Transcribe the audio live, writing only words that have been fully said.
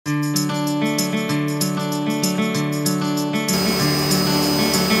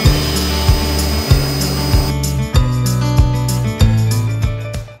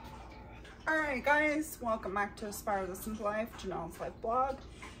back to Aspire the Simple Life, Janelle's Life blog.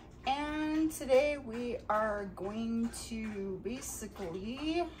 And today we are going to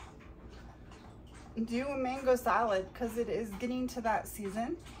basically do a mango salad because it is getting to that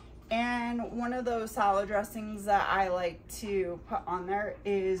season. And one of those salad dressings that I like to put on there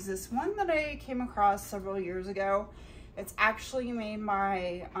is this one that I came across several years ago. It's actually made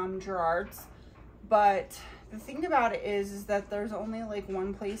by Gerard's, but the thing about it is that there's only like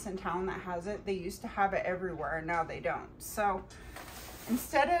one place in town that has it. They used to have it everywhere and now they don't. So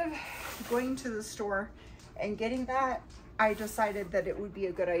instead of going to the store and getting that, I decided that it would be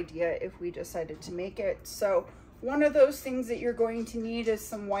a good idea if we decided to make it. So one of those things that you're going to need is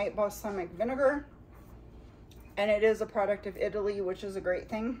some white balsamic vinegar. And it is a product of Italy, which is a great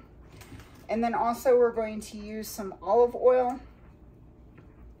thing. And then also we're going to use some olive oil.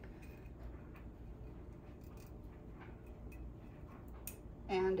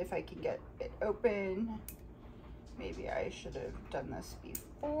 And if I can get it open, maybe I should have done this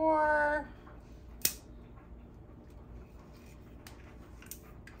before.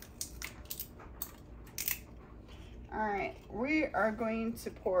 All right, we are going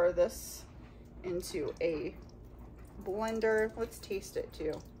to pour this into a blender. Let's taste it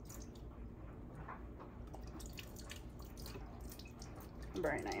too.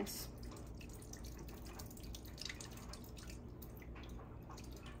 Very nice.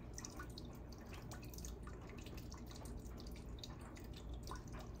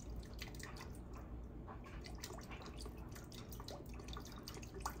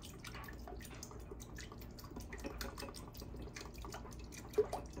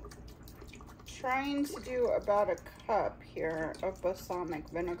 Trying to do about a cup here of balsamic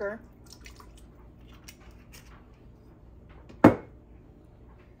vinegar.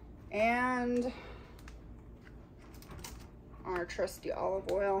 And our trusty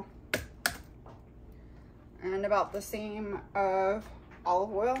olive oil. And about the same of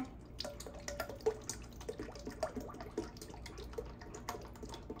olive oil.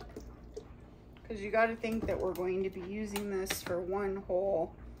 Because you got to think that we're going to be using this for one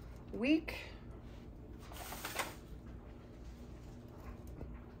whole week.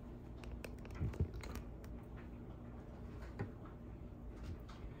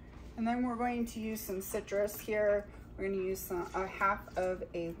 And then we're going to use some citrus here. We're going to use a half of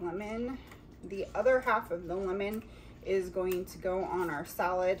a lemon. The other half of the lemon is going to go on our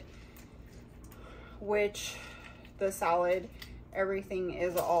salad, which the salad, everything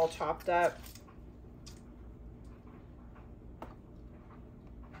is all chopped up.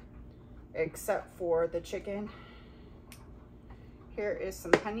 Except for the chicken. Here is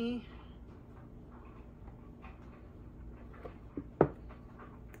some honey.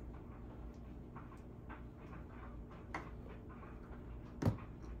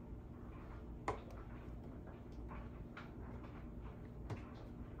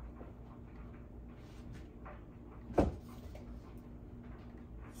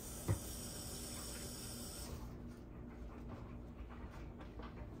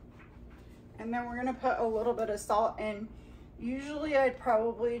 And then we're gonna put a little bit of salt in. Usually I'd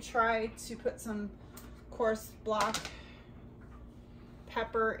probably try to put some coarse black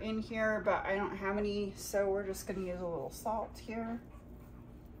pepper in here, but I don't have any, so we're just gonna use a little salt here.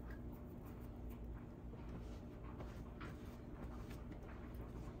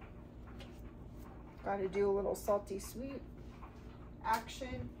 Gotta do a little salty sweet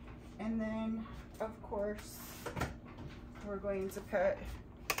action. And then of course we're going to put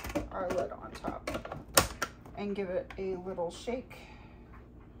our lid on top and give it a little shake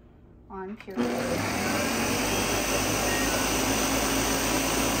on pure.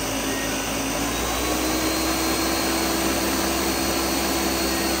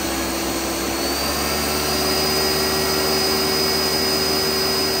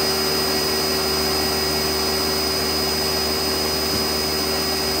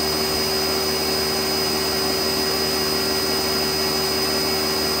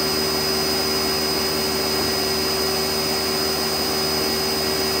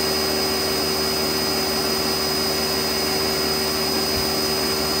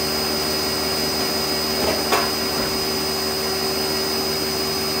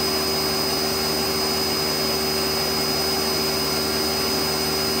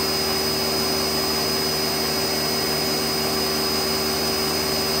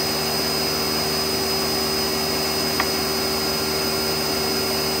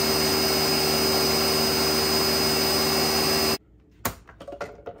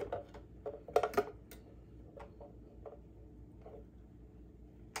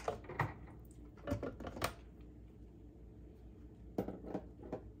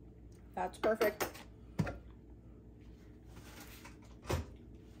 That's perfect.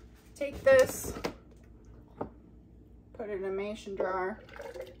 take this, put it in a mason jar,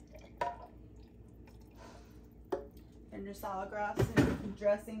 and your salad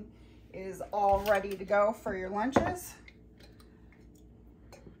dressing is all ready to go for your lunches.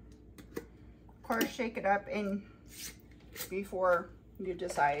 Of course, shake it up in before you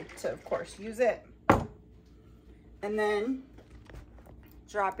decide to, of course, use it. And then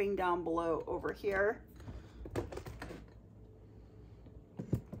dropping down below over here,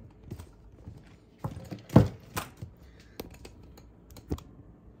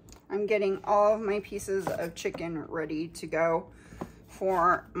 I'm getting all of my pieces of chicken ready to go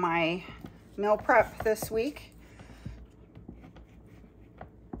for my meal prep this week.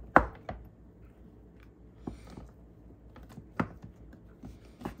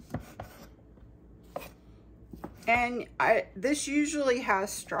 And this usually has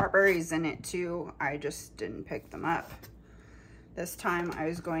strawberries in it too. I just didn't pick them up. This time I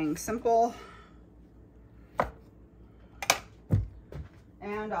was going simple.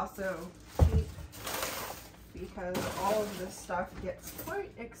 And also cheap, because all of this stuff gets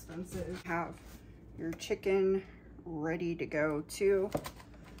quite expensive. Have your chicken ready to go too.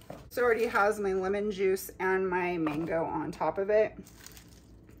 This already has my lemon juice and my mango on top of it.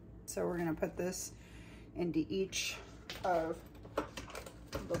 So we're gonna put this into each of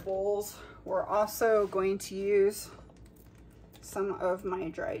the bowls. We're also going to use some of my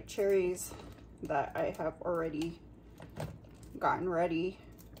dried cherries that I have already gotten ready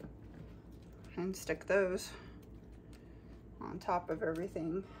and stick those on top of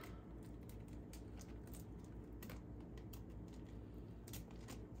everything.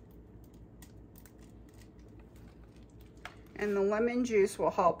 And the lemon juice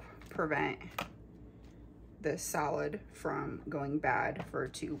will help prevent this salad from going bad for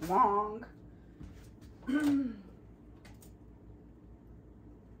too long. And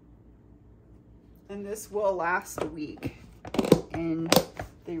this will last a week in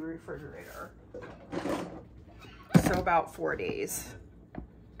the refrigerator. So about 4 days.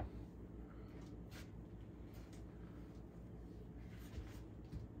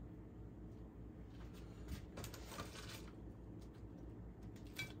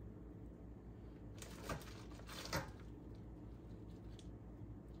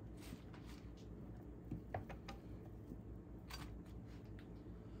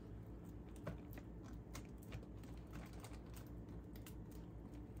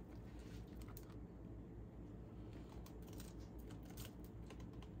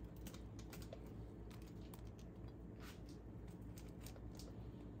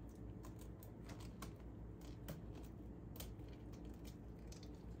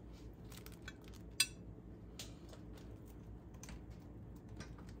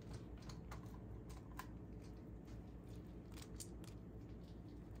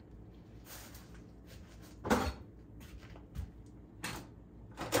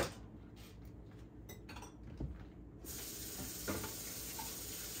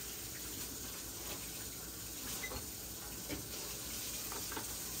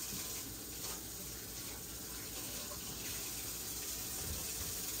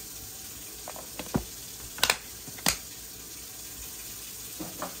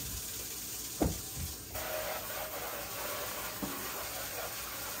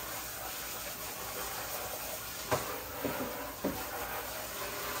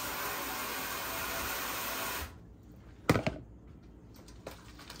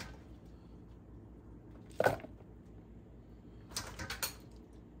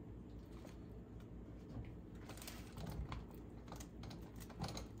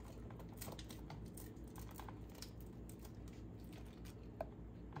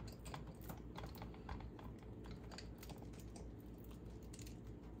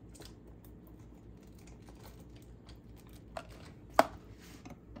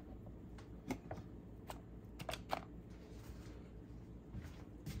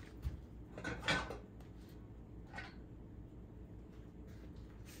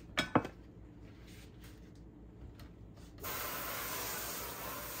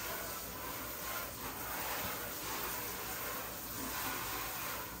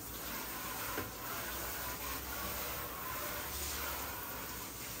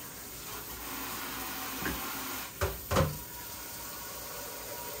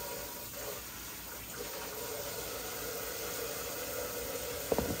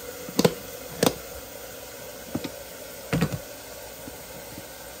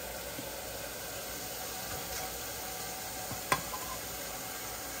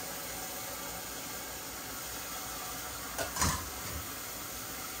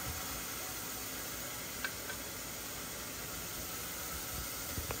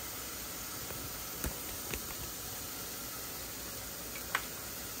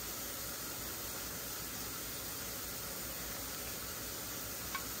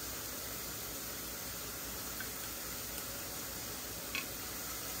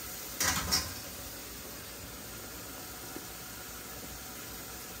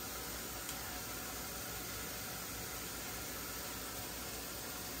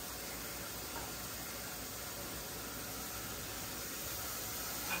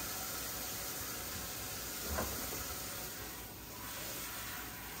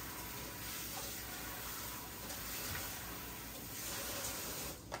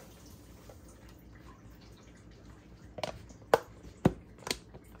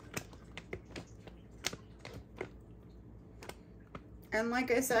 And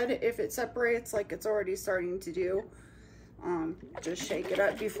like I said, if it separates like it's already starting to do, just shake it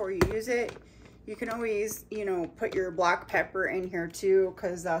up before you use it. You can always, you know, put your black pepper in here too,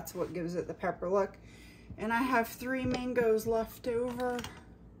 because that's what gives it the pepper look. And I have 3 mangoes left over.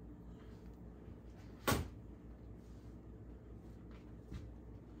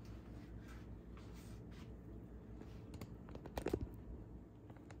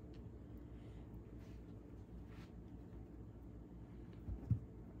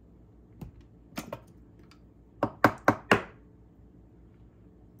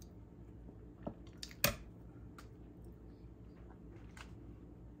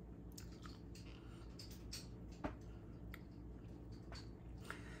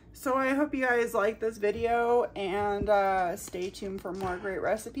 So I hope you guys like this video, and stay tuned for more great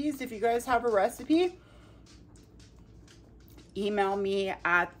recipes. If you guys have a recipe, email me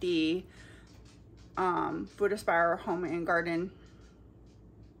at the Food Aspire Home and Garden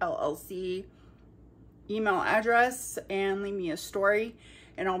LLC email address and leave me a story,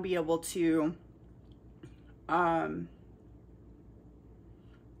 and I'll be able to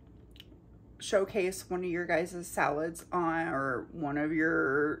showcase one of your guys' salads on, or one of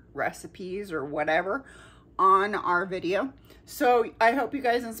your recipes or whatever, on our video. So I hope you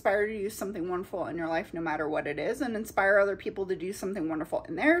guys inspire you to do something wonderful in your life, no matter what it is, and inspire other people to do something wonderful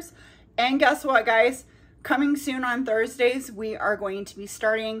in theirs. And guess what, guys? Coming soon on Thursdays, we are going to be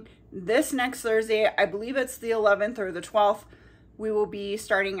starting this next Thursday. I believe it's the 11th or the 12th. We will be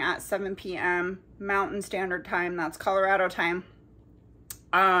starting at 7 p.m. Mountain Standard Time. That's Colorado time.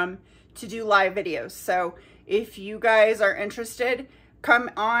 To do live videos. So if you guys are interested, come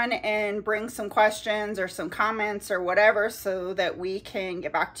on and bring some questions or some comments or whatever, so that we can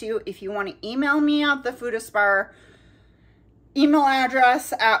get back to you. If you want to email me at the Food Aspire email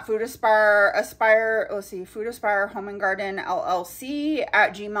address at Food Aspire Home and Garden LLC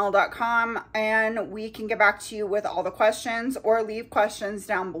at gmail.com, and we can get back to you with all the questions, or leave questions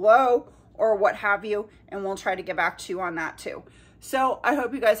down below or what have you, and we'll try to get back to you on that too. So I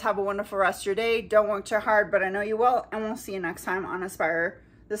hope you guys have a wonderful rest of your day. Don't work too hard, but I know you will. And we'll see you next time on Aspire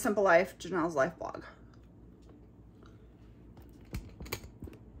the Simple Life, Janelle's Life blog.